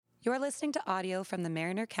You're listening to audio from the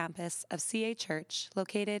Mariner campus of CA Church,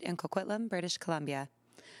 located in Coquitlam, British Columbia.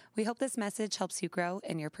 We hope this message helps you grow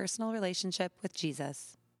in your personal relationship with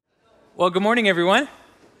Jesus. Well, good morning, everyone.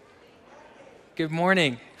 Good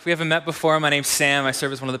morning. If we haven't met before, my name's Sam. I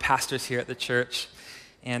serve as one of the pastors here at the church.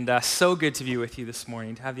 And so good to be with you this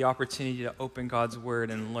morning, to have the opportunity to open God's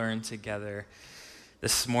Word and learn together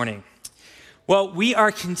this morning. Well, we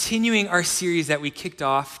are continuing our series that we kicked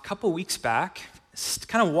off a couple weeks back,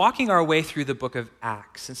 kind of walking our way through the book of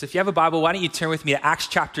Acts. And so if you have a Bible, why don't you turn with me to Acts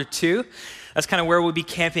chapter 2. That's kind of where we'll be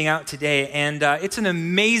camping out today. And it's an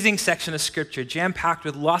amazing section of Scripture, jam-packed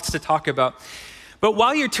with lots to talk about. But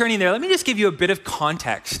while you're turning there, let me just give you a bit of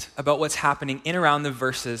context about what's happening in around the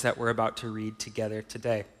verses that we're about to read together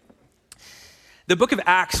today. The book of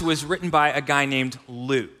Acts was written by a guy named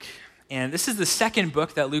Luke. And this is the second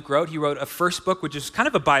book that Luke wrote. He wrote a first book, which is kind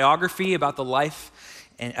of a biography about the life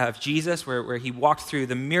of Jesus, where he walked through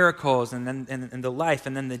the miracles and the life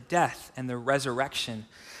and then the death and the resurrection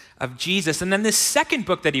of Jesus. And then this second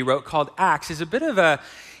book that he wrote called Acts is a bit of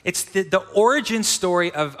it's the origin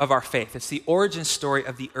story of our faith. It's the origin story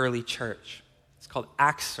of the early church. It's called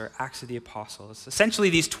Acts, or Acts of the Apostles.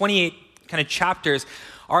 Essentially, these 28 kind of chapters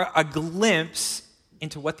are a glimpse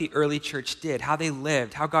into what the early church did, how they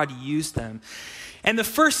lived, how God used them. And the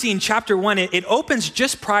first scene, chapter 1, it opens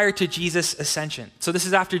just prior to Jesus' ascension. So this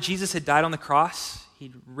is after Jesus had died on the cross.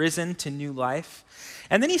 He'd risen to new life.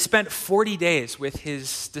 And then he spent 40 days with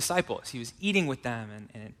his disciples. He was eating with them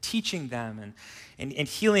and teaching them and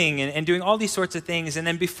healing and doing all these sorts of things. And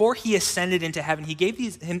then before he ascended into heaven, he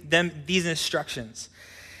gave them these instructions.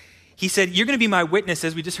 He said, "You're going to be my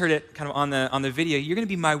witnesses." We just heard it kind of on the video. "You're going to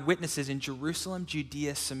be my witnesses in Jerusalem,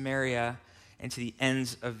 Judea, Samaria, and to the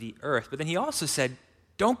ends of the earth." But then he also said,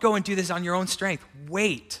 "Don't go and do this on your own strength.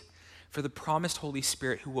 Wait for the promised Holy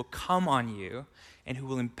Spirit who will come on you and who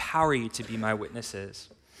will empower you to be my witnesses."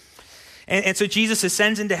 And so Jesus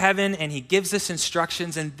ascends into heaven and he gives us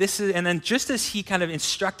instructions. And then just as he kind of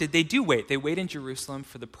instructed, they do wait. They wait in Jerusalem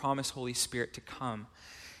for the promised Holy Spirit to come.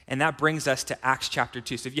 And that brings us to Acts chapter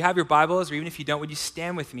 2. So if you have your Bibles, or even if you don't, would you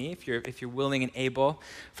stand with me if you're willing and able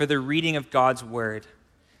for the reading of God's word?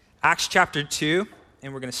 Acts chapter 2,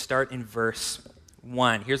 and we're going to start in verse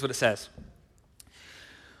 1. Here's what it says.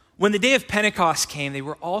 "When the day of Pentecost came, they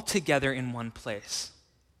were all together in one place.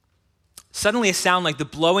 Suddenly a sound like the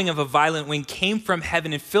blowing of a violent wind came from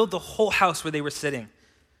heaven and filled the whole house where they were sitting.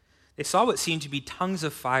 They saw what seemed to be tongues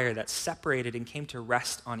of fire that separated and came to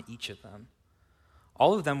rest on each of them.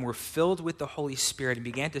 All of them were filled with the Holy Spirit and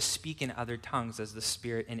began to speak in other tongues as the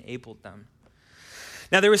Spirit enabled them.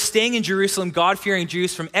 Now there was staying in Jerusalem God-fearing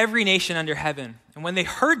Jews from every nation under heaven. And when they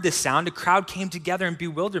heard this sound, a crowd came together in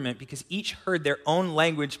bewilderment because each heard their own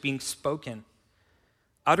language being spoken.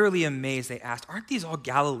 Utterly amazed, they asked, 'Aren't these all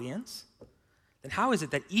Galileans? Then how is it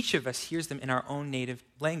that each of us hears them in our own native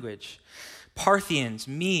language? Parthians,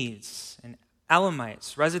 Medes, and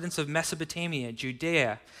Elamites, residents of Mesopotamia,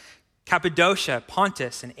 Judea, Cappadocia,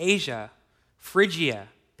 Pontus, and Asia, Phrygia,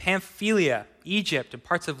 Pamphylia, Egypt, and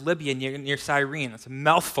parts of Libya near Cyrene.'" That's a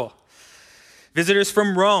mouthful. "Visitors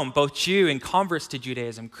from Rome, both Jew and converts to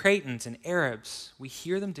Judaism, Cretans and Arabs. We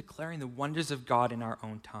hear them declaring the wonders of God in our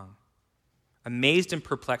own tongue. Amazed and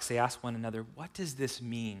perplexed, they asked one another, 'What does this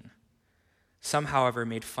mean?' Some, however,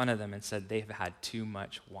 made fun of them and said they have had too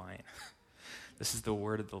much wine." This is the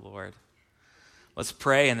word of the Lord. Let's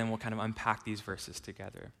pray, and then we'll kind of unpack these verses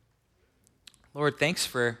together. Lord, thanks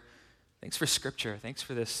for Scripture. Thanks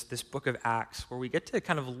for this book of Acts, where we get to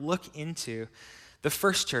kind of look into the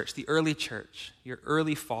first church, the early church, your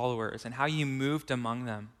early followers, and how you moved among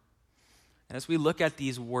them. And as we look at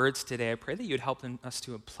these words today, I pray that you'd help us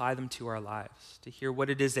to apply them to our lives, to hear what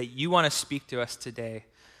it is that you want to speak to us today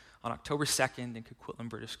on October 2nd in Coquitlam,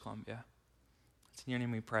 British Columbia. It's in your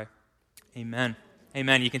name we pray. Amen.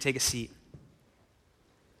 Amen. You can take a seat.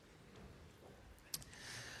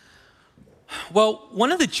 Well,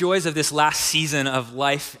 one of the joys of this last season of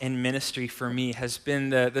life and ministry for me has been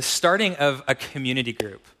the starting of a community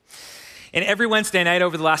group. And every Wednesday night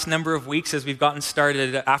over the last number of weeks as we've gotten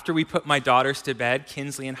started, after we put my daughters to bed,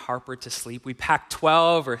 Kinsley and Harper to sleep, we pack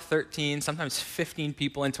 12 or 13, sometimes 15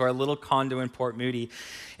 people into our little condo in Port Moody,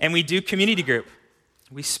 and we do community group.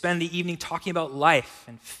 We spend the evening talking about life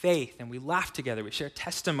and faith, and we laugh together. We share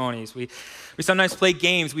testimonies. We sometimes play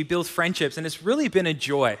games. We build friendships, and it's really been a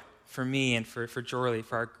joy for me and for Jorley,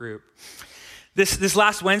 for our group. This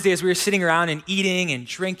last Wednesday, as we were sitting around and eating and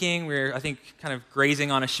drinking, we were, I think, kind of grazing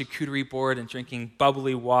on a charcuterie board and drinking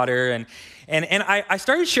bubbly water. And I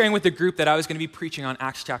started sharing with the group that I was going to be preaching on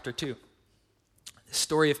Acts chapter 2. the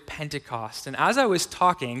story of Pentecost. And as I was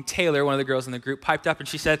talking, Taylor, one of the girls in the group, piped up and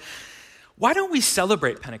she said, why don't we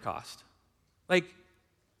celebrate Pentecost? Like,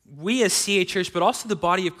 we as CA Church, but also the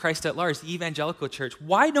body of Christ at large, the evangelical church,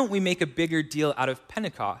 why don't we make a bigger deal out of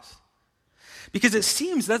Pentecost? Because it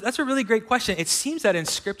seems, that's a really great question. It seems that in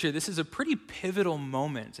Scripture, this is a pretty pivotal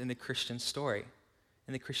moment in the Christian story,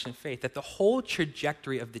 in the Christian faith, that the whole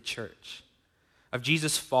trajectory of the church, of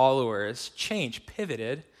Jesus' followers, changed,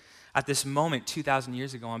 pivoted at this moment 2,000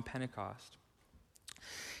 years ago on Pentecost.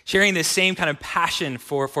 Sharing this same kind of passion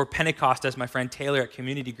for Pentecost as my friend Taylor at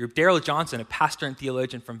Community Group, Daryl Johnson, a pastor and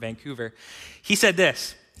theologian from Vancouver, he said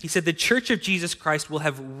this. He said, the Church of Jesus Christ will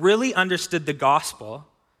have really understood the gospel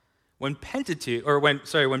when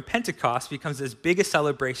Pentecost becomes as big a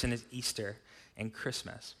celebration as Easter and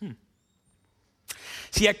Christmas.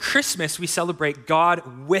 See, at Christmas, we celebrate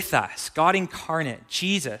God with us, God incarnate,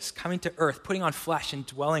 Jesus coming to earth, putting on flesh and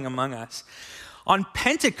dwelling among us. On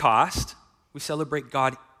Pentecost, we celebrate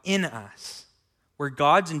God in us, where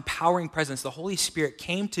God's empowering presence, the Holy Spirit,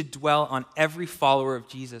 came to dwell on every follower of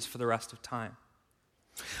Jesus for the rest of time.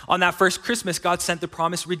 On that first Christmas, God sent the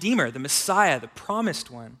promised Redeemer, the Messiah, the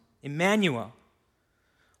promised one, Emmanuel.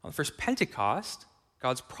 On the first Pentecost,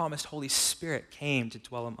 God's promised Holy Spirit came to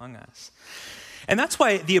dwell among us. And that's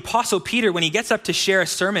why the Apostle Peter, when he gets up to share a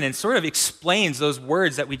sermon and sort of explains those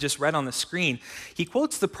words that we just read on the screen, he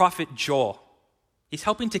quotes the prophet Joel. He's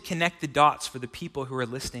helping to connect the dots for the people who are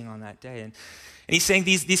listening on that day. And he's saying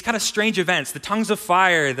these kind of strange events, the tongues of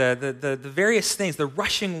fire, the various things, the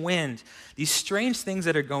rushing wind, these strange things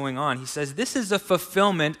that are going on. He says, this is a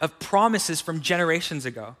fulfillment of promises from generations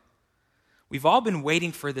ago. We've all been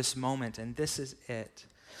waiting for this moment, and this is it.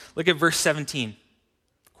 Look at verse 17.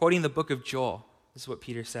 Quoting the book of Joel, this is what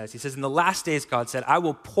Peter says. He says, in the last days, God said, I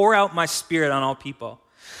will pour out my spirit on all people.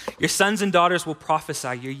 Your sons and daughters will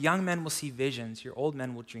prophesy. Your young men will see visions. Your old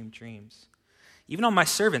men will dream dreams. Even on my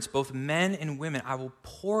servants, both men and women, I will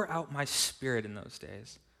pour out my spirit in those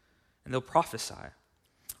days, and they'll prophesy.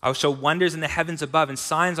 I will show wonders in the heavens above and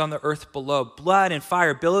signs on the earth below, blood and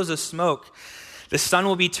fire, billows of smoke. The sun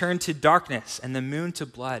will be turned to darkness and the moon to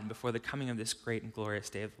blood before the coming of this great and glorious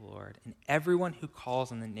day of the Lord. And everyone who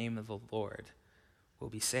calls on the name of the Lord will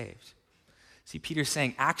be saved. See, Peter's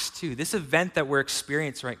saying, Acts 2, this event that we're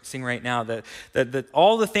experiencing right now, that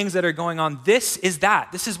all the things that are going on, this is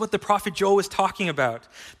that. This is what the prophet Joel was talking about,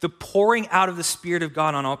 the pouring out of the Spirit of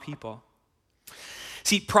God on all people.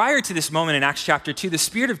 See, prior to this moment in Acts chapter 2, the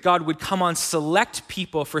Spirit of God would come on select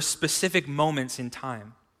people for specific moments in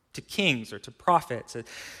time, to kings or to prophets,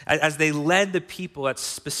 as they led the people at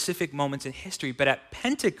specific moments in history. But at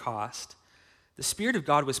Pentecost, the Spirit of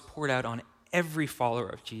God was poured out on every follower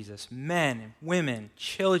of Jesus, men, women,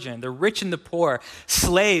 children, the rich and the poor,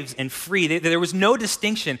 slaves and free. There was no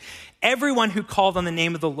distinction. Everyone who called on the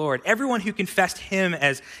name of the Lord, everyone who confessed him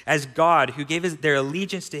as God, who gave their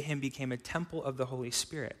allegiance to him, became a temple of the Holy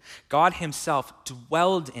Spirit. God himself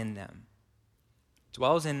dwelled in them,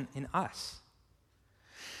 dwells in us.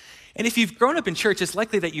 And if you've grown up in church, it's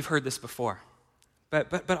likely that you've heard this before.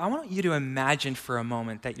 But I want you to imagine for a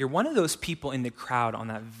moment that you're one of those people in the crowd on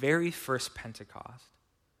that very first Pentecost.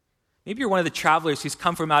 Maybe you're one of the travelers who's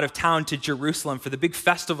come from out of town to Jerusalem for the big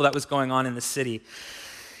festival that was going on in the city.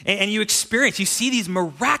 And you see these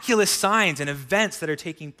miraculous signs and events that are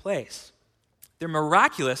taking place. They're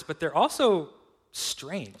miraculous, but they're also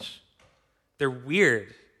strange. They're weird.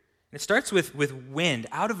 And it starts with wind.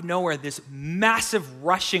 Out of nowhere, this massive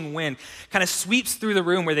rushing wind kind of sweeps through the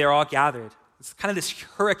room where they're all gathered. It's kind of this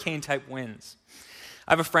hurricane-type winds.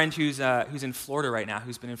 I have a friend who's in Florida right now,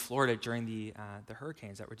 who's been in Florida during the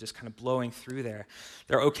hurricanes that were just kind of blowing through there.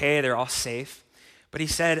 They're okay, they're all safe. But he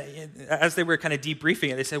said, as they were kind of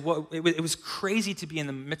debriefing it, they said, well, it was crazy to be in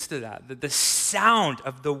the midst of that. The sound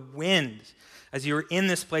of the wind as you were in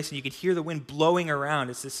this place and you could hear the wind blowing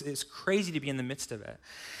around. It's crazy to be in the midst of it.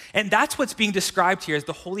 And that's what's being described here as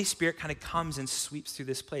the Holy Spirit kind of comes and sweeps through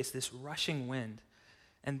this place, this rushing wind.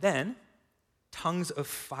 And then tongues of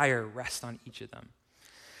fire rest on each of them.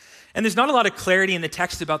 And there's not a lot of clarity in the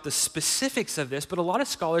text about the specifics of this, but a lot of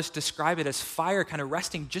scholars describe it as fire kind of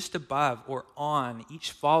resting just above or on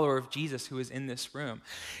each follower of Jesus who is in this room.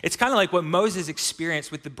 It's kind of like what Moses experienced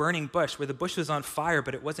with the burning bush, where the bush was on fire,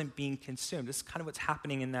 but it wasn't being consumed. This is kind of what's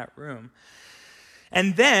happening in that room.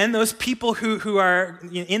 And then those people who are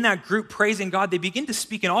in that group praising God, they begin to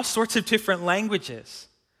speak in all sorts of different languages.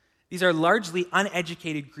 These are largely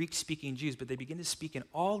uneducated Greek-speaking Jews, but they begin to speak in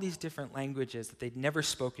all these different languages that they'd never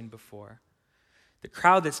spoken before. The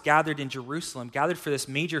crowd that's gathered in Jerusalem, gathered for this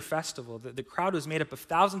major festival, the crowd was made up of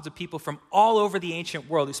thousands of people from all over the ancient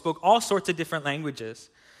world who spoke all sorts of different languages.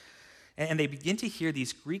 And they begin to hear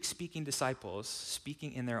these Greek-speaking disciples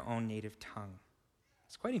speaking in their own native tongue.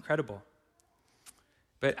 It's quite incredible.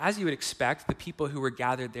 But as you would expect, the people who were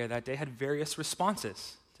gathered there that day had various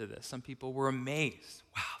responses to this. Some people were amazed.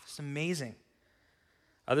 Wow, this is amazing.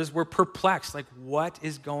 Others were perplexed, like, what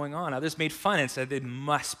is going on? Others made fun and said they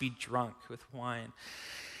must be drunk with wine.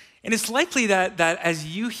 And it's likely that as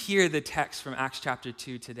you hear the text from Acts chapter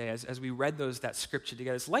 2 today, as we read that scripture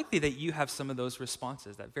together, it's likely that you have some of those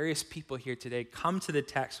responses, that various people here today come to the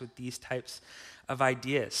text with these types of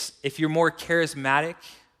ideas. If you're more charismatic,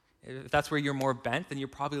 if that's where you're more bent, then you're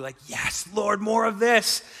probably like, yes, Lord, more of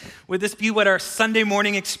this. Would this be what our Sunday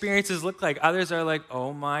morning experiences look like? Others are like,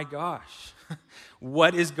 oh my gosh,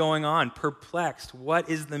 what is going on? Perplexed. What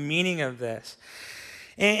is the meaning of this?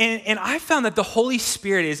 And I found that the Holy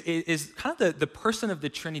Spirit is kind of the person of the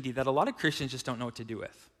Trinity that a lot of Christians just don't know what to do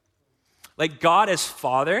with. Like God as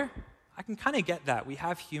Father, I can kind of get that. We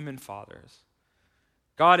have human fathers.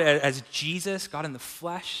 God as Jesus, God in the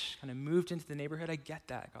flesh, kind of moved into the neighborhood. I get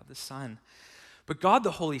that, God the Son. But God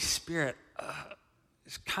the Holy Spirit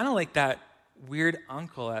is kind of like that weird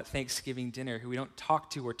uncle at Thanksgiving dinner who we don't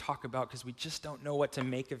talk to or talk about because we just don't know what to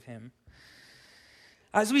make of him.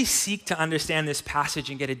 As we seek to understand this passage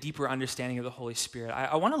and get a deeper understanding of the Holy Spirit,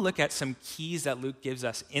 I want to look at some keys that Luke gives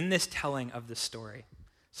us in this telling of the story.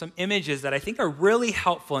 Some images that I think are really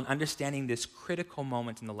helpful in understanding this critical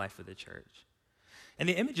moment in the life of the church. And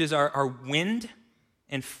the images are wind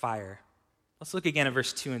and fire. Let's look again at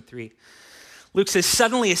verse 2 and 3. Luke says,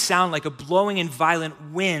 suddenly a sound like a blowing and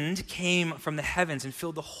violent wind came from the heavens and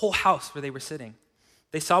filled the whole house where they were sitting.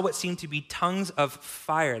 They saw what seemed to be tongues of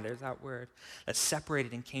fire, there's that word, that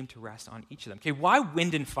separated and came to rest on each of them. Okay, why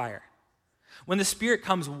wind and fire? When the Spirit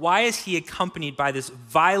comes, why is he accompanied by this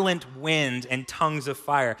violent wind and tongues of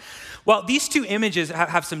fire? Well, these two images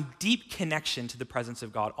have some deep connection to the presence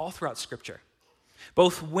of God all throughout Scripture.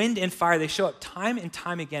 Both wind and fire, they show up time and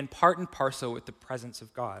time again, part and parcel with the presence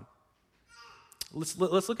of God. Let's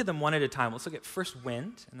look at them one at a time. Let's look at first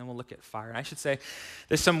wind, and then we'll look at fire. And I should say,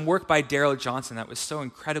 there's some work by Darrell Johnson that was so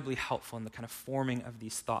incredibly helpful in the kind of forming of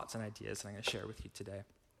these thoughts and ideas that I'm going to share with you today.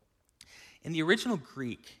 In the original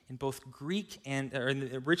Greek, in both Greek or in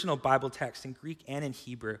the original Bible text, in Greek and in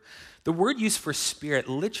Hebrew, the word used for spirit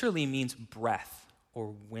literally means breath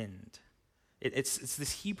or wind. It's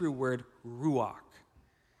this Hebrew word ruach.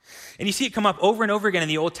 And you see it come up over and over again in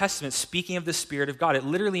the Old Testament, speaking of the Spirit of God. It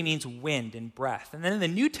literally means wind and breath. And then in the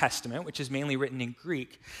New Testament, which is mainly written in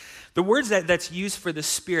Greek, the word that's used for the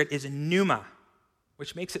Spirit is pneuma,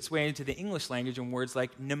 which makes its way into the English language in words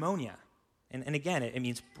like pneumonia. And again, it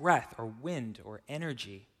means breath or wind or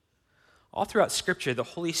energy. All throughout Scripture, the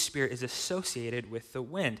Holy Spirit is associated with the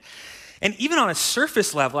wind. And even on a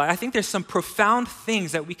surface level, I think there's some profound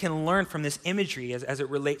things that we can learn from this imagery as it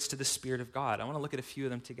relates to the Spirit of God. I want to look at a few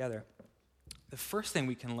of them together. The first thing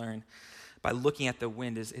we can learn by looking at the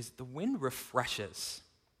wind is the wind refreshes.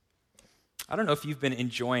 I don't know if you've been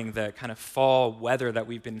enjoying the kind of fall weather that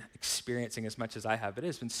we've been experiencing as much as I have, but it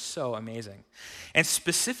has been so amazing. And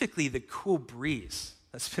specifically, the cool breeze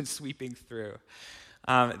that's been sweeping through.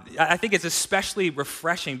 I think it's especially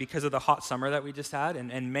refreshing because of the hot summer that we just had,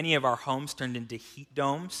 and many of our homes turned into heat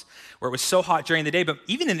domes where it was so hot during the day, but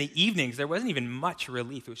even in the evenings, there wasn't even much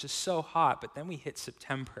relief. It was just so hot, but then we hit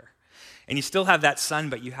September, and you still have that sun,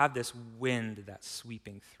 but you have this wind that's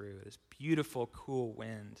sweeping through, this beautiful, cool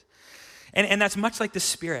wind. And that's much like the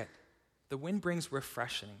Spirit. The wind brings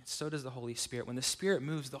refreshing. So does the Holy Spirit. When the Spirit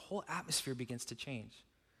moves, the whole atmosphere begins to change.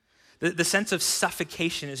 The sense of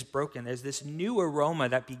suffocation is broken. There's this new aroma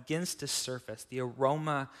that begins to surface, the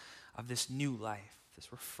aroma of this new life,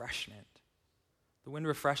 this refreshment. The wind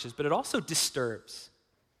refreshes, but it also disturbs.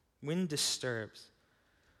 Wind disturbs.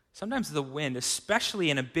 Sometimes the wind, especially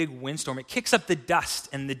in a big windstorm, it kicks up the dust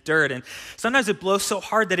and the dirt, and sometimes it blows so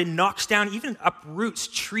hard that it knocks down, even uproots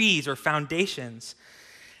trees or foundations.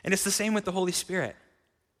 And it's the same with the Holy Spirit.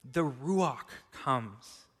 The ruach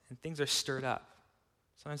comes, and things are stirred up.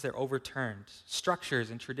 Sometimes they're overturned.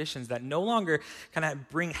 Structures and traditions that no longer kind of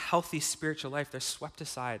bring healthy spiritual life, they're swept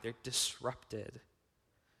aside, they're disrupted.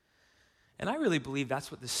 And I really believe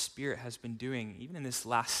that's what the Spirit has been doing, even in this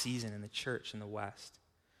last season in the church in the West.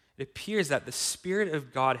 It appears that the Spirit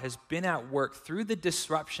of God has been at work through the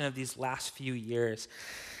disruption of these last few years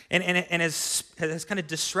and has kind of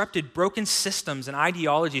disrupted broken systems and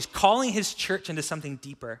ideologies, calling his church into something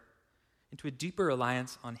deeper, into a deeper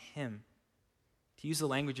reliance on him. To use the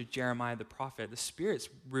language of Jeremiah the prophet, the Spirit's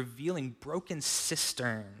revealing broken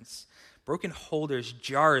cisterns, broken holders,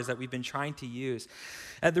 jars that we've been trying to use.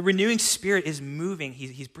 The renewing Spirit is moving.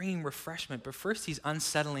 He's bringing refreshment, but first he's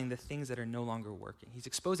unsettling the things that are no longer working. He's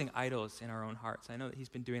exposing idols in our own hearts. I know that he's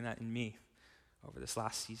been doing that in me over this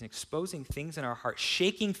last season, exposing things in our heart,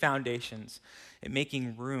 shaking foundations, and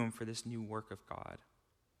making room for this new work of God.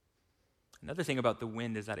 Another thing about the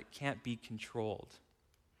wind is that it can't be controlled.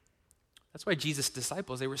 That's why Jesus'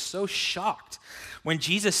 disciples, they were so shocked when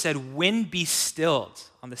Jesus said, "Wind, be stilled,"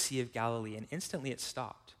 on the Sea of Galilee, and instantly it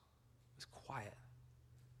stopped. It was quiet.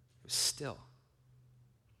 It was still.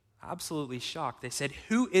 Absolutely shocked. They said,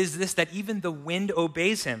 "Who is this that even the wind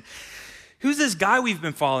obeys him?" Who's this guy we've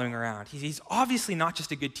been following around? He's obviously not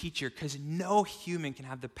just a good teacher, because no human can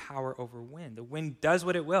have the power over wind. The wind does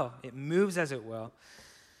what it will. It moves as it will.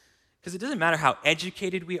 Because it doesn't matter how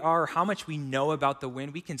educated we are or how much we know about the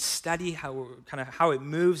wind. We can study how it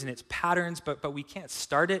moves and its patterns, but we can't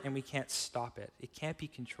start it and we can't stop it. It can't be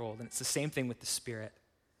controlled. And it's the same thing with the Spirit.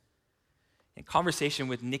 In conversation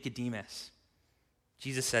with Nicodemus,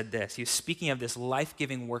 Jesus said this. He was speaking of this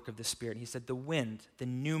life-giving work of the Spirit. He said, the wind, the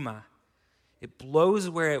pneuma, it blows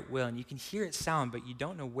where it will, and you can hear its sound, but you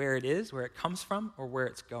don't know where it is, where it comes from, or where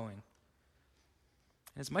it's going.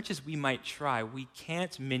 As much as we might try, we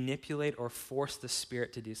can't manipulate or force the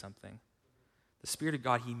Spirit to do something. The Spirit of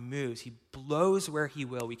God, he moves. He blows where he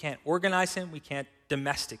will. We can't organize him. We can't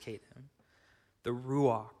domesticate him. The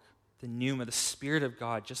Ruach, the pneuma, the Spirit of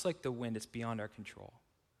God, just like the wind, it's beyond our control.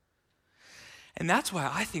 And that's why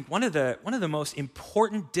I think one of the most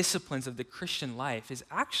important disciplines of the Christian life is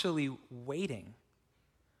actually waiting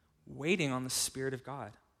on the Spirit of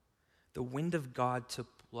God, the wind of God to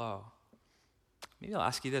blow. Maybe I'll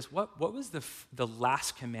ask you this. What was the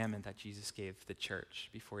last commandment that Jesus gave the church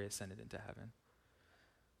before he ascended into heaven?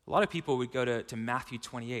 A lot of people would go to Matthew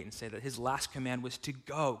 28 and say that his last command was to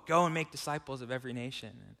go and make disciples of every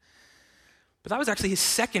nation. But that was actually his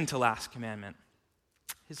second to last commandment.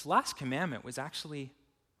 His last commandment was actually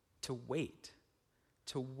to wait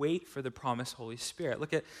for the promised Holy Spirit.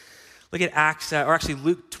 Look at Acts, or actually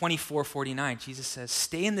Luke 24:49. Jesus says,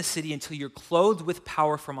 "Stay in the city until you're clothed with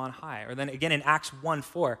power from on high." Or then again in Acts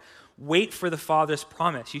 1:4, "Wait for the Father's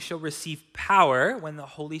promise. You shall receive power when the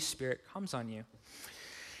Holy Spirit comes on you."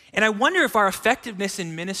 And I wonder if our effectiveness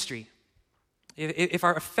in ministry, if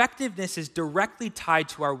our effectiveness is directly tied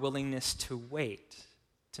to our willingness to wait,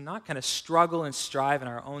 to not kind of struggle and strive in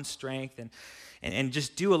our own strength and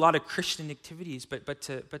just do a lot of Christian activities,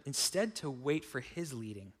 but instead to wait for his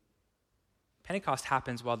leading. Pentecost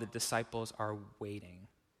happens while the disciples are waiting.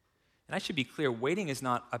 And I should be clear, waiting is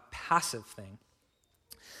not a passive thing.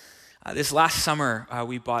 This last summer,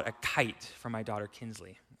 we bought a kite for my daughter,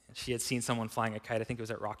 Kinsley. She had seen someone flying a kite, I think it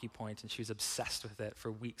was at Rocky Point, and she was obsessed with it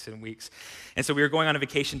for weeks and weeks. And so we were going on a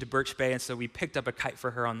vacation to Birch Bay, and so we picked up a kite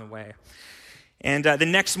for her on the way. And the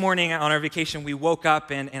next morning on our vacation, we woke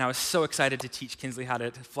up, and I was so excited to teach Kinsley how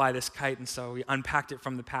to fly this kite, and so we unpacked it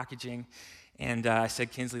from the packaging. And I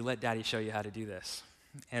said, "Kinsley, let Daddy show you how to do this."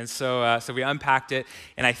 And so we unpacked it,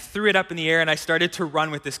 and I threw it up in the air, and I started to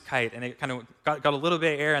run with this kite. And it kind of got a little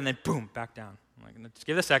bit of air, and then boom, back down. I'm like, just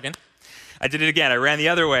give it a second. I did it again. I ran the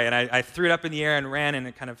other way, and I threw it up in the air and ran, and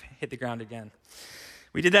it kind of hit the ground again.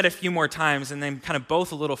 We did that a few more times, and then kind of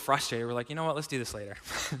both a little frustrated. We're like, you know what, let's do this later.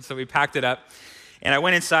 So we packed it up. And I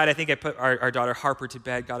went inside. I think I put our daughter Harper to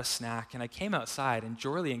bed, got a snack, and I came outside, and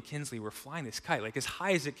Jorley and Kinsley were flying this kite, like as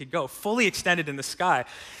high as it could go, fully extended in the sky.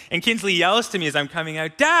 And Kinsley yells to me as I'm coming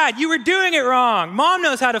out, "Dad, you were doing it wrong. Mom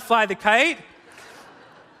knows how to fly the kite."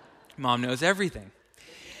 Mom knows everything.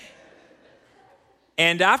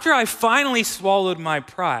 And after I finally swallowed my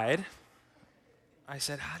pride, I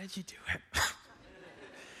said, "How did you do it?"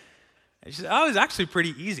 And she said, "Oh, it was actually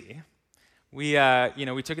pretty easy. We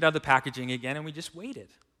took it out of the packaging again, and we just waited.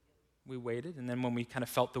 We waited, and then when we kind of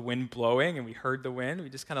felt the wind blowing and we heard the wind, we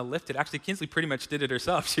just kind of lifted. Actually, Kinsley pretty much did it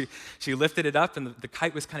herself. She lifted it up, and the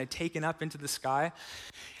kite was kind of taken up into the sky.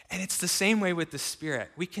 And it's the same way with the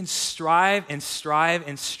Spirit. We can strive and strive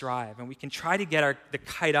and strive, and we can try to get the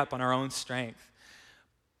kite up on our own strength.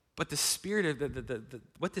 But the Spirit of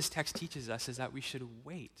what this text teaches us is that we should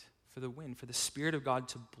wait for the wind, for the Spirit of God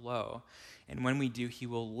to blow. And when we do, he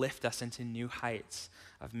will lift us into new heights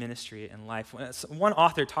of ministry and life. One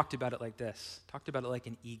author talked about it like this, talked about it like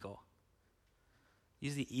an eagle.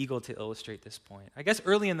 Use the eagle to illustrate this point. I guess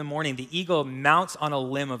early in the morning, the eagle mounts on a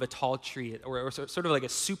limb of a tall tree, or sort of like a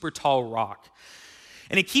super tall rock.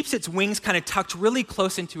 And it keeps its wings kind of tucked really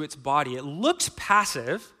close into its body. It looks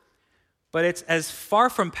passive, but it's as far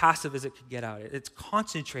from passive as it could get out. It's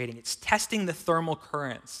concentrating. It's testing the thermal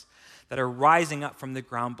currents that are rising up from the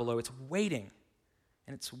ground below. It's waiting,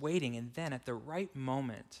 and then at the right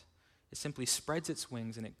moment, It simply spreads its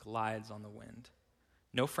wings and it glides on the wind.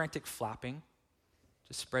 No frantic flapping,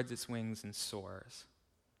 just spreads its wings and soars.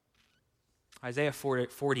 Isaiah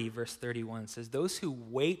 40, verse 31 says, "Those who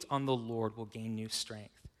wait on the Lord will gain new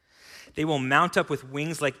strength. They will mount up with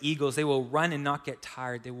wings like eagles. They will run and not get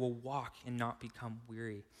tired. They will walk and not become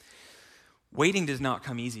weary." Waiting does not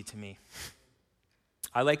come easy to me.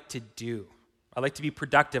 I like to do. I like to be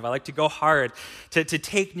productive. I like to go hard, to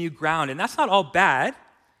take new ground. And that's not all bad,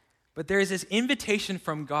 but there is this invitation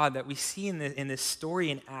from God that we see in this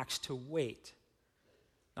story in Acts to wait,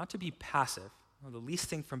 not to be passive. The least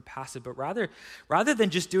thing from passive, but rather than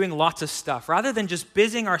just doing lots of stuff, rather than just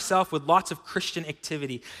busying ourselves with lots of Christian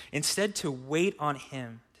activity, instead to wait on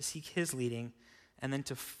him, to seek his leading, and then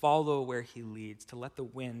to follow where he leads, to let the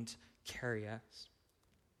wind carry us.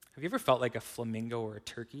 Have you ever felt like a flamingo or a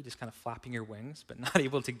turkey, just kind of flapping your wings, but not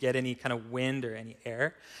able to get any kind of wind or any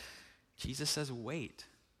air? Jesus says, wait.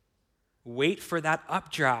 Wait for that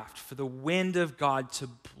updraft, for the wind of God to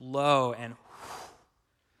blow and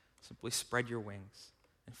simply spread your wings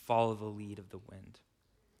and follow the lead of the wind.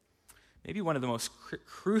 Maybe one of the most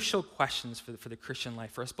crucial questions for the Christian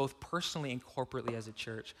life, for us both personally and corporately as a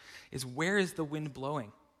church, is where is the wind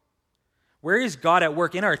blowing? Where is God at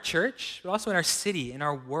work in our church, but also in our city, in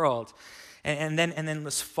our world? And then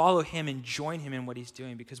let's follow him and join him in what he's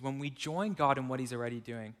doing. Because when we join God in what he's already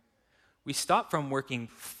doing, we stop from working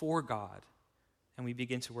for God and we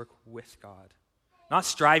begin to work with God. Not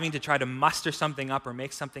striving to try to muster something up or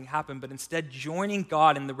make something happen, but instead joining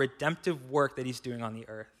God in the redemptive work that he's doing on the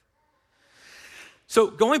earth. So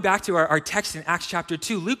going back to our text in Acts chapter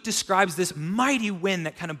 2, Luke describes this mighty wind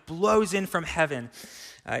that kind of blows in from heaven.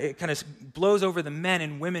 It kind of blows over the men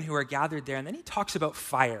and women who are gathered there. And then he talks about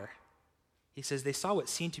fire. He says they saw what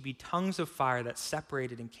seemed to be tongues of fire that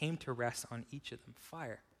separated and came to rest on each of them.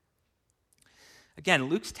 Fire. Again,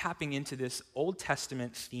 Luke's tapping into this Old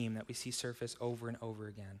Testament theme that we see surface over and over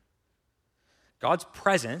again. God's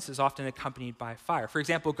presence is often accompanied by fire. For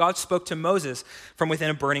example, God spoke to Moses from within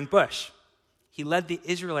a burning bush. He led the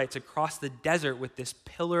Israelites across the desert with this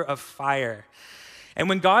pillar of fire. And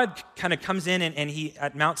when God kind of comes in and he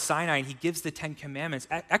at Mount Sinai and he gives the 10 Commandments,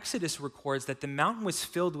 Exodus records that the mountain was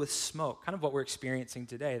filled with smoke, kind of what we're experiencing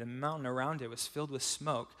today. The mountain around it was filled with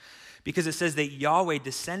smoke because it says that Yahweh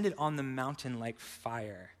descended on the mountain like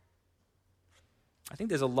fire. I think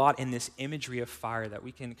there's a lot in this imagery of fire that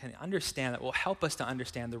we can understand that will help us to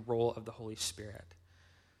understand the role of the Holy Spirit.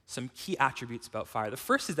 Some key attributes about fire. The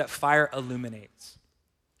first is that fire illuminates.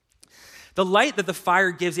 The light that the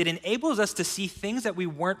fire gives, it enables us to see things that we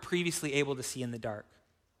weren't previously able to see in the dark.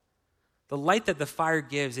 The light that the fire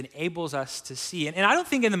gives enables us to see. And I don't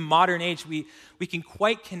think in the modern age we can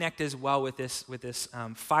quite connect as well with this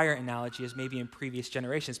fire analogy as maybe in previous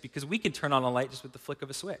generations, because we can turn on a light just with the flick of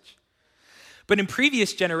a switch. But in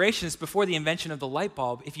previous generations, before the invention of the light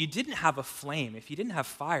bulb, if you didn't have a flame, if you didn't have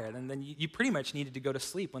fire, then you pretty much needed to go to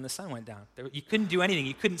sleep when the sun went down. You couldn't do anything.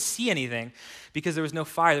 You couldn't see anything because there was no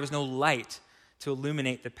fire. There was no light to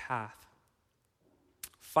illuminate the path.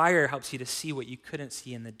 Fire helps you to see what you couldn't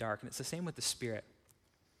see in the dark. And it's the same with the Spirit.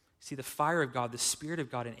 See, the fire of God, the Spirit of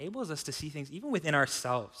God, enables us to see things even within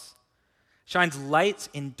ourselves. Shines light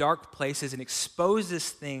in dark places and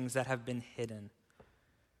exposes things that have been hidden.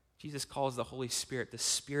 Jesus calls the Holy Spirit the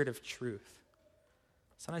Spirit of truth.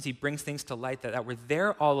 Sometimes he brings things to light that were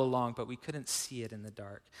there all along, but we couldn't see it in the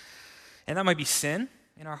dark. And that might be sin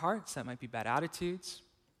in our hearts. That might be bad attitudes.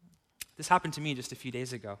 This happened to me just a few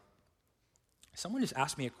days ago. Someone just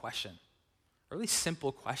asked me a question, a really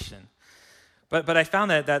simple question. But I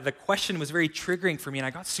found that the question was very triggering for me, and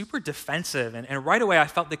I got super defensive. And right away, I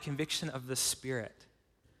felt the conviction of the Spirit.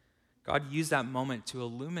 God used that moment to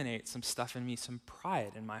illuminate some stuff in me, some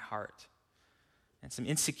pride in my heart, and some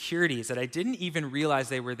insecurities that I didn't even realize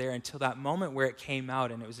they were there until that moment where it came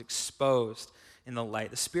out and it was exposed in the light.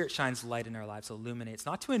 The Spirit shines light in our lives, illuminates,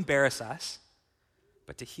 not to embarrass us,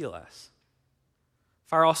 but to heal us.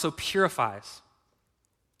 Fire also purifies.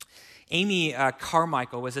 Amy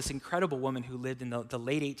Carmichael was this incredible woman who lived in the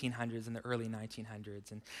late 1800s and the early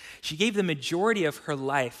 1900s. And she gave the majority of her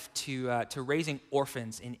life to raising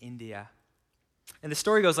orphans in India. And the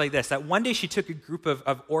story goes like this, that one day she took a group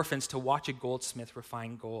of orphans to watch a goldsmith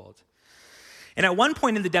refine gold. And at one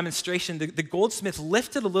point in the demonstration, the goldsmith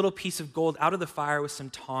lifted a little piece of gold out of the fire with some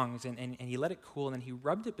tongs, and he let it cool, and then he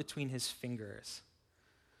rubbed it between his fingers.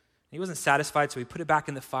 He wasn't satisfied, so he put it back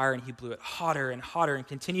in the fire and he blew it hotter and hotter and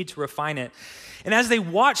continued to refine it. And as they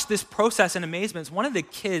watched this process in amazement, one of the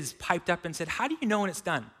kids piped up and said, "How do you know when it's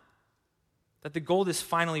done? That the gold is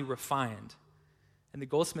finally refined?" And the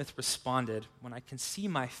goldsmith responded, "When I can see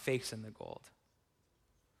my face in the gold."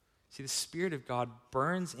 See, the Spirit of God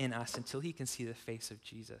burns in us until he can see the face of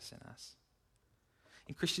Jesus in us.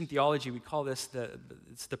 In Christian theology, we call this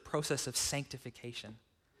it's the process of sanctification,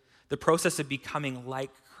 the process of becoming like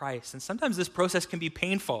Christ. And sometimes this process can be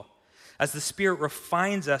painful as the Spirit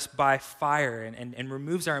refines us by fire and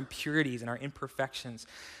removes our impurities and our imperfections.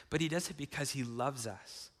 But he does it because he loves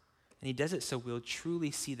us. And he does it so we'll truly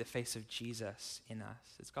see the face of Jesus in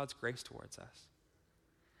us. It's God's grace towards us.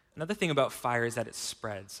 Another thing about fire is that it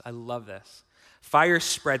spreads. I love this. Fire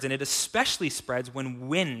spreads, and it especially spreads when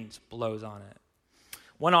wind blows on it.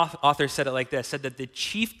 One author said it like this, said that the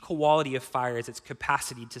chief quality of fire is its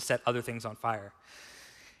capacity to set other things on fire.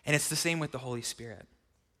 And it's the same with the Holy Spirit.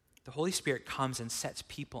 The Holy Spirit comes and sets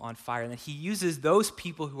people on fire, and then he uses those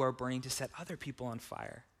people who are burning to set other people on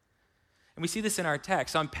fire. And we see this in our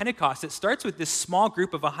text. On Pentecost, it starts with this small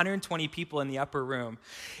group of 120 people in the upper room.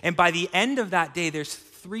 And by the end of that day, there's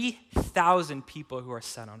 3,000 people who are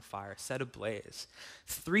set on fire, set ablaze.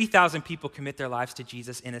 3,000 people commit their lives to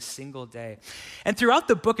Jesus in a single day. And throughout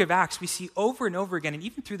the book of Acts, we see over and over again, and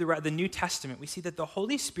even through the New Testament, we see that the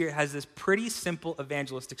Holy Spirit has this pretty simple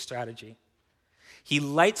evangelistic strategy. He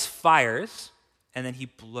lights fires, and then he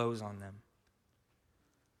blows on them.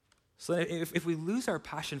 So if we lose our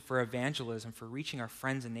passion for evangelism, for reaching our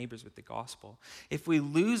friends and neighbors with the gospel, if we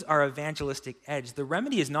lose our evangelistic edge, the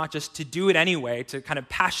remedy is not just to do it anyway, to kind of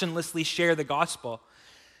passionlessly share the gospel.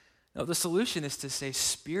 No, the solution is to say,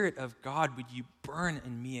 Spirit of God, would you burn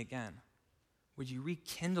in me again? Would you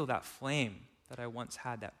rekindle that flame that I once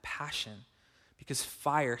had, that passion? Because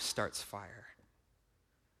fire starts fire.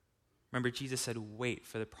 Remember, Jesus said, wait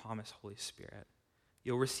for the promised Holy Spirit.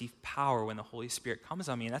 You'll receive power when the Holy Spirit comes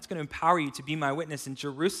on me, and that's going to empower you to be my witness in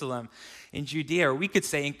Jerusalem, in Judea, or we could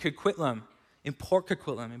say in Coquitlam, in Port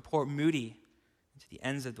Coquitlam, in Port Moody, to the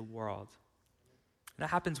ends of the world. And that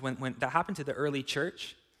happens when that happened to the early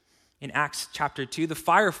church. In Acts chapter 2, the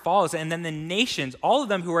fire falls, and then the nations, all of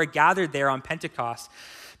them who are gathered there on Pentecost,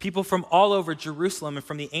 people from all over Jerusalem and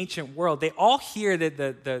from the ancient world, they all hear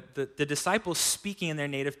the disciples speaking in their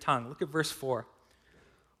native tongue. Look at verse 4.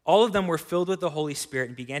 All of them were filled with the Holy Spirit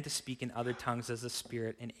and began to speak in other tongues as the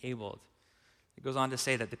Spirit enabled. It goes on to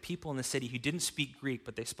say that the people in the city who didn't speak Greek,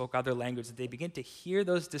 but they spoke other languages, they began to hear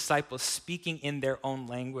those disciples speaking in their own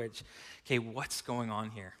language. Okay, what's going on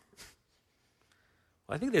here?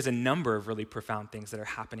 Well, I think there's a number of really profound things that are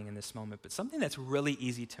happening in this moment, but something that's really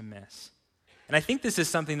easy to miss. And I think this is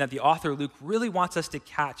something that the author Luke really wants us to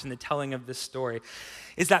catch in the telling of this story,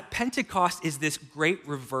 is that Pentecost is this great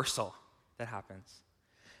reversal that happens.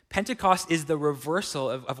 Pentecost is the reversal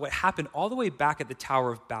of what happened all the way back at the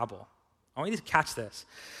Tower of Babel. I want you to catch this.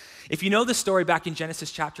 If you know the story back in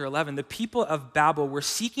Genesis chapter 11, the people of Babel were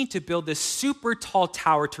seeking to build this super tall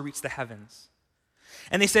tower to reach the heavens.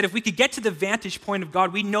 And they said, if we could get to the vantage point of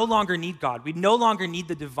God, we no longer need God. We no longer need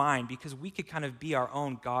the divine because we could kind of be our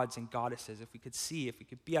own gods and goddesses if we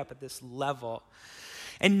could be up at this level.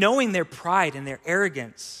 And knowing their pride and their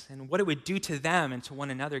arrogance and what it would do to them and to one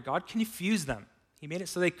another, God confused them. He made it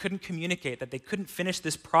so they couldn't communicate, that they couldn't finish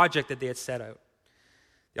this project that they had set out.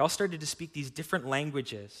 They all started to speak these different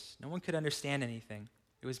languages. No one could understand anything.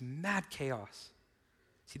 It was mad chaos.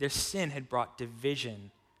 See, their sin had brought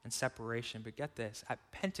division and separation. But get this, at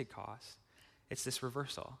Pentecost, it's this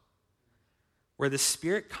reversal, where the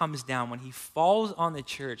Spirit comes down when he falls on the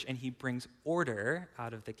church and he brings order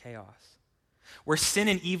out of the chaos. Where sin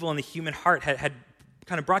and evil in the human heart had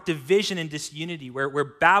kind of brought division and disunity, where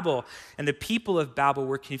Babel and the people of Babel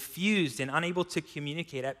were confused and unable to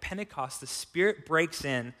communicate. At Pentecost, the Spirit breaks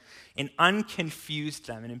in and unconfused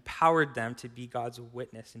them and empowered them to be God's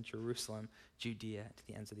witness in Jerusalem, Judea, to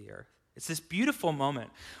the ends of the earth. It's this beautiful moment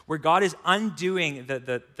where God is undoing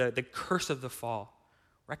the curse of the fall,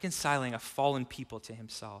 reconciling a fallen people to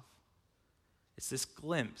himself. It's this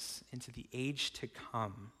glimpse into the age to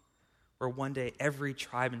come, where one day every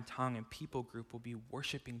tribe and tongue and people group will be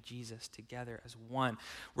worshiping Jesus together as one,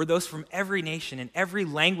 where those from every nation and every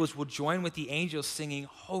language will join with the angels singing,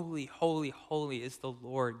 "Holy, holy, holy is the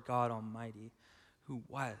Lord God Almighty, who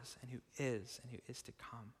was and who is to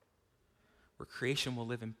come," where creation will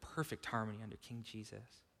live in perfect harmony under King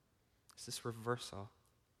Jesus. It's this reversal.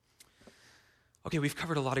 Okay, we've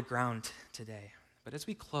covered a lot of ground today, but as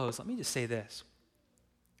we close, let me just say this.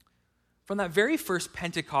 From that very first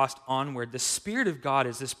Pentecost onward, the Spirit of God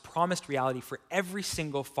is this promised reality for every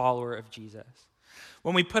single follower of Jesus.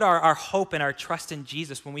 When we put our hope and our trust in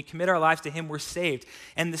Jesus, when we commit our lives to him, we're saved.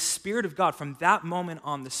 And the Spirit of God, from that moment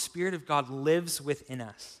on, the Spirit of God lives within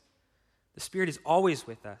us. The Spirit is always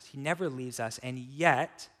with us. He never leaves us, and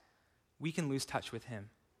yet we can lose touch with him.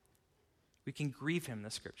 We can grieve him,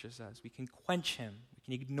 the scripture says. We can quench him. We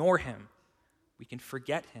can ignore him. We can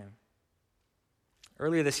forget him.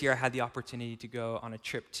 Earlier this year, I had the opportunity to go on a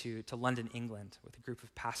trip to London, England, with a group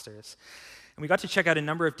of pastors. And we got to check out a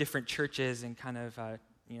number of different churches and kind of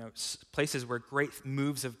places where great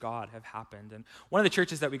moves of God have happened. And one of the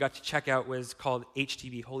churches that we got to check out was called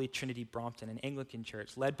HTB, Holy Trinity Brompton, an Anglican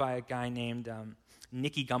church led by a guy named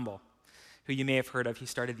Nicky Gumbel, who you may have heard of. He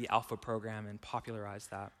started the Alpha program and popularized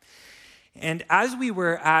that. And as we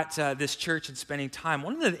were at this church and spending time,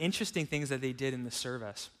 one of the interesting things that they did in the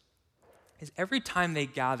service is every time they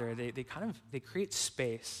gather, they create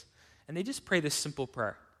space, and they just pray this simple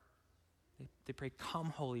prayer. They pray,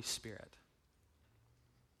 "Come, Holy Spirit."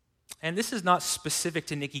 And this is not specific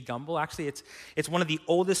to Nicky Gumbel. Actually, it's one of the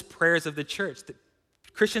oldest prayers of the church.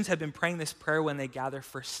 Christians have been praying this prayer when they gather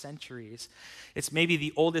for centuries. It's maybe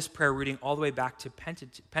the oldest prayer rooting all the way back to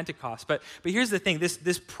Pentecost. But here's the thing.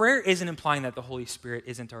 This prayer isn't implying that the Holy Spirit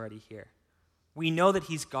isn't already here. We know that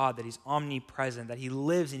he's God, that he's omnipresent, that he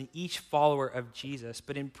lives in each follower of Jesus.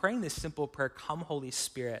 But in praying this simple prayer, "Come, Holy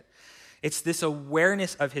Spirit," it's this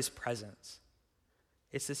awareness of his presence.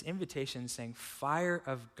 It's this invitation saying, "Fire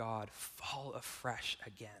of God, fall afresh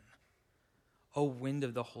again. O wind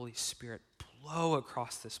of the Holy Spirit, blow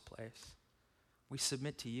across this place. We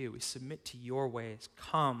submit to you. We submit to your ways.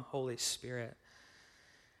 Come, Holy Spirit."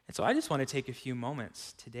 And so I just want to take a few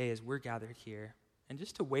moments today as we're gathered here and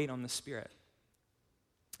just to wait on the Spirit.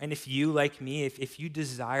 And if you, like me, if you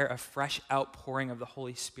desire a fresh outpouring of the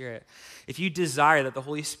Holy Spirit, if you desire that the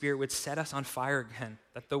Holy Spirit would set us on fire again,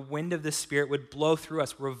 that the wind of the Spirit would blow through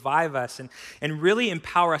us, revive us, and really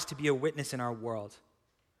empower us to be a witness in our world,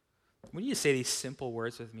 would you say these simple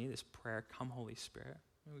words with me, this prayer, "Come, Holy Spirit"?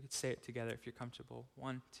 Maybe we could say it together if you're comfortable.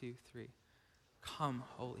 1, 2, 3. Come,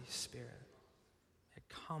 Holy Spirit. Yeah,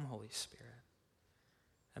 come, Holy Spirit.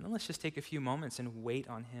 And then let's just take a few moments and wait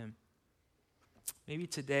on him. Maybe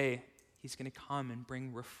today he's going to come and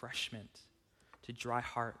bring refreshment to dry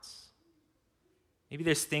hearts. Maybe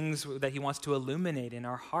there's things that he wants to illuminate in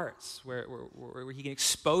our hearts where he can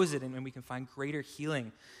expose it and we can find greater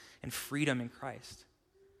healing and freedom in Christ.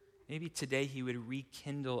 Maybe today he would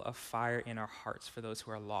rekindle a fire in our hearts for those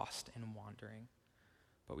who are lost and wandering.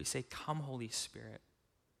 But we say, "Come, Holy Spirit.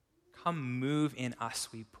 Come move in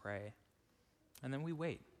us," we pray. And then we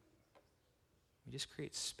wait. We just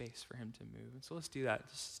create space for him to move. And so let's do that.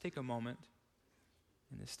 Just take a moment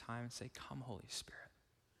in this time and say, "Come, Holy Spirit."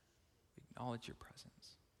 We acknowledge your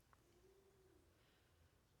presence.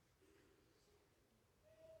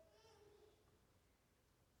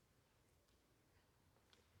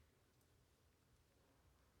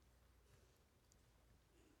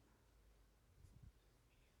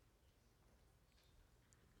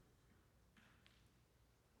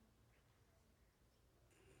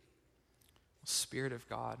 Spirit of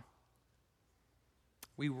God,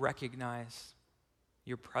 we recognize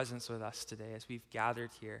your presence with us today as we've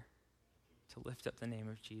gathered here to lift up the name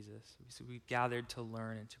of Jesus. We've gathered to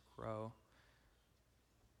learn and to grow.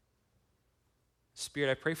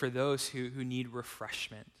 Spirit, I pray for those who need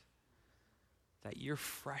refreshment, that your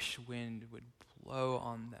fresh wind would blow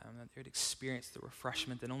on them, that they would experience the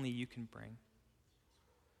refreshment that only you can bring.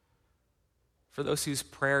 For those whose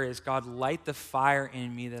prayer is, "God, light the fire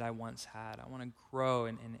in me that I once had. I want to grow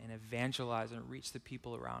and evangelize and reach the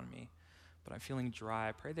people around me, but I'm feeling dry."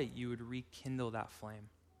 I pray that you would rekindle that flame.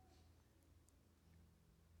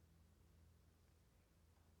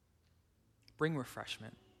 Bring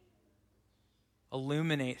refreshment.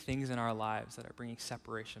 Illuminate things in our lives that are bringing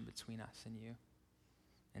separation between us and you,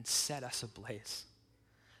 and set us ablaze,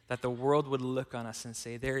 that the world would look on us and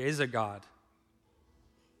say, "There is a God.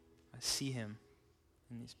 I see him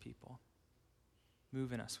in these people."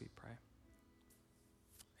 Move in us, we pray.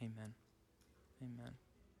 Amen. Amen.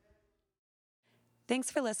 Thanks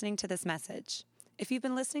for listening to this message. If you've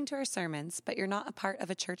been listening to our sermons, but you're not a part of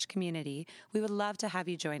a church community, we would love to have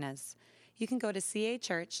you join us. You can go to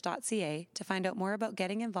cachurch.ca to find out more about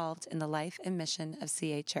getting involved in the life and mission of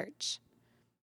CA Church.